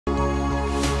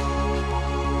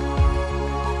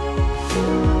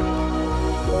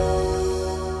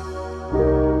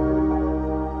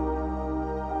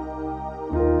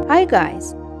Hi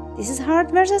guys, this is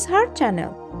Heart vs Heart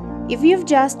channel. If you've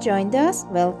just joined us,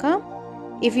 welcome.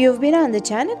 If you've been on the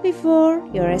channel before,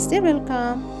 you're still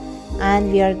welcome.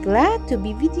 And we are glad to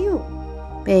be with you.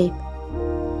 Babe,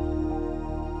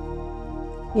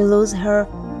 you lose her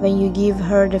when you give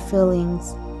her the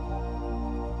feelings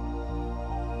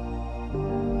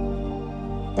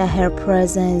that her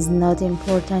presence is not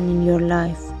important in your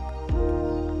life,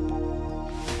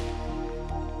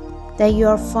 that you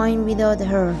are fine without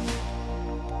her,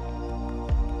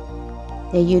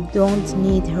 that you don't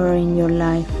need her in your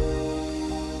life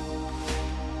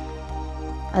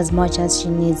as much as she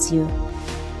needs you.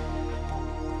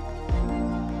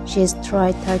 She has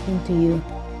tried talking to you,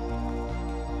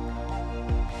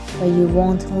 but you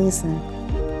won't listen.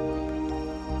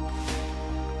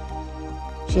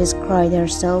 She has cried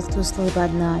herself to sleep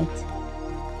at night,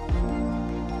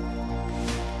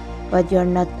 but you're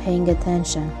not paying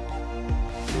attention.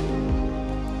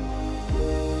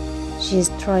 She has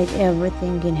tried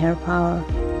everything in her power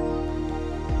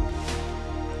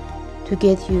to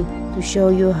get you to show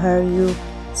you her you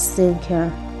still care.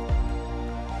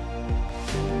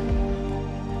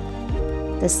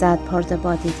 The sad part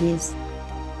about it is,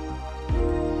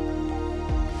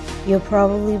 you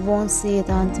probably won't see it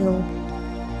until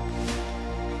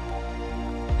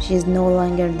she is no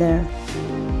longer there.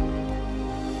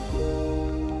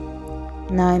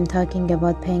 Now I'm talking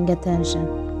about paying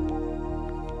attention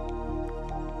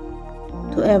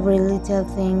to every little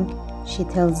thing she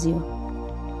tells you.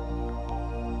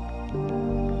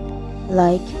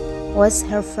 Like, what's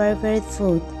her favorite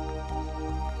food?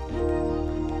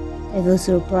 It will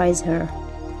surprise her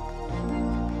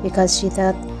because she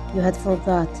thought you had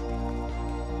forgot.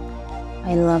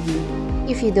 I love you.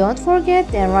 If you don't forget,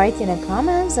 then write in the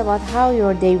comments about how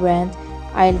your day went.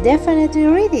 I'll definitely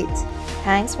read it.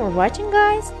 Thanks for watching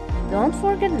guys. Don't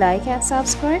forget like and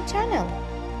subscribe channel.